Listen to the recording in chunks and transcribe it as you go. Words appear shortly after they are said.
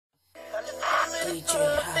मेरी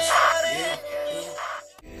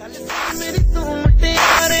तू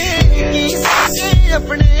मुटियारे की सोचे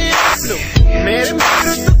अपने आप लो मेरे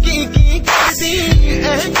मेरे तू की करदी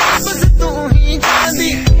बस तू ही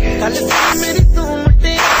जानदी कल मेरी तू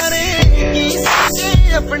मुटियारे की सोचे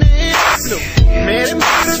अपने आप लो मेरे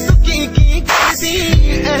मेरे तू की करदी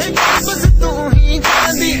बस तू ही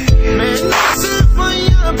जानदी मैं सिर्फ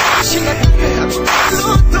या पेश न कर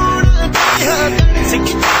लो थोड़ा दिया कर सिख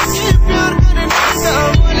के प्यार करने का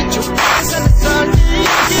बोल चुप संसार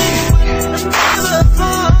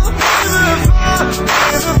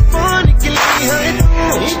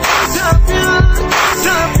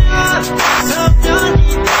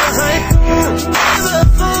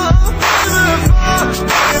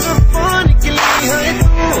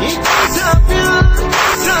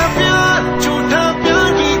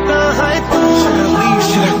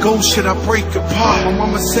Should I break apart? My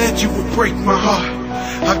mama said you would break my heart.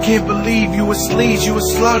 I can't believe you a sleaze, you a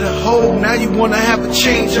slut, a hoe. Now you wanna have a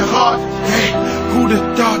change of heart. Hey, who'da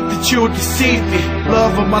thought that you'd deceive me?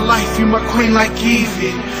 Love of my life, you my queen like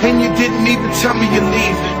Evie. And you didn't even tell me you're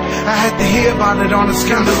leaving. I had to hear about it on a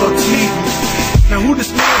scandal on TV. Now who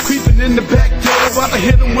this man creeping in the back door? While I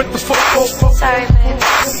hit him with the 444. Sorry, babe.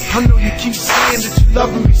 I know you keep saying that you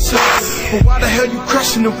loving me so, but why the hell you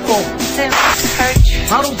crushing them for? Didn't want to hurt you.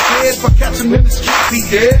 I don't care if I catch him in his cat, he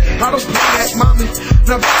dead. I don't play that, mommy.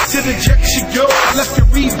 Now back to the jet she go. I left your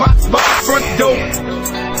Reeboks by the front door.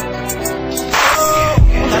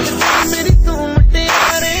 मेरी तू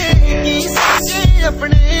मुटियारे की सोचे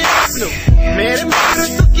अपने आप लो मेरे मेरे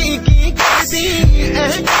तू की करदी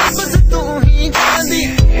बस तू ही जानदी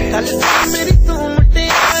कल मेरी तू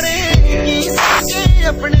मुटियारे की सोचे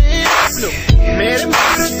अपने आप लो मेरे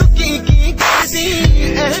मेरे तू की करदी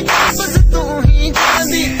बस तू ही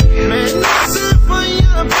जानदी मैं सिर्फ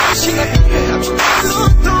या पेश न कर लो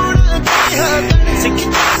थोड़ा दिया कर सिख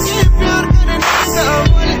के प्यार करने का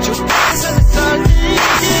बोल चुप संसार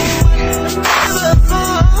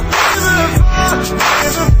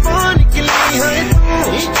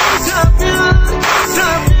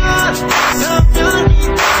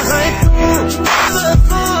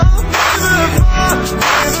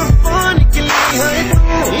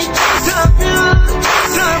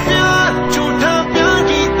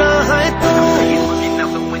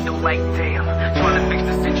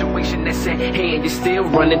You're still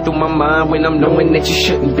running through my mind when I'm knowing that you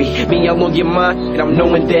shouldn't be. Me all on your mind, and I'm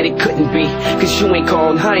knowing that it couldn't be. Cause you ain't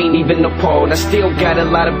called, I ain't even appalled. I still got a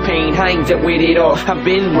lot of pain, I ain't dealt with it all. I've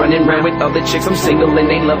been running around with other chicks, I'm single and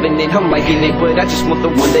they loving it, I'm liking it. But I just want the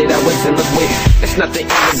one that I was in love with. That's not the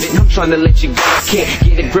end of it, I'm trying to let you go. I can't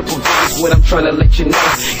get a grip of it, is what I'm trying to let you know.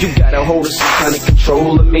 You got a hold of some kind of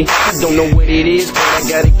control of me. I don't know what it is, but I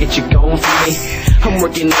gotta get you going for me. I'm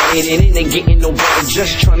working on it and it ain't getting no better.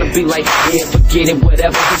 Just trying to be like, yeah, forget it,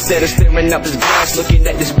 whatever. Instead of staring out this glass, looking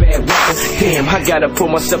at this bad weather. Damn, I gotta pull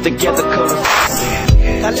myself together, cause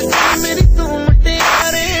मेरी तू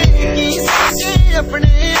मुटियारे की सोचे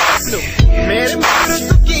अपने आप लो मेरे मेरे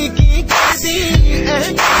तू की करदी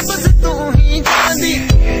बस तू ही जानदी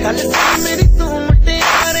कल मेरी तू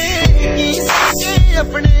मुटियारे की सोचे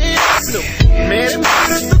अपने आप लो मेरे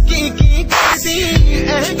मेरे तू की करदी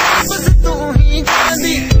बस तू ही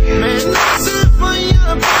जानदी मैं सिर्फ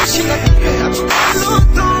या पेश न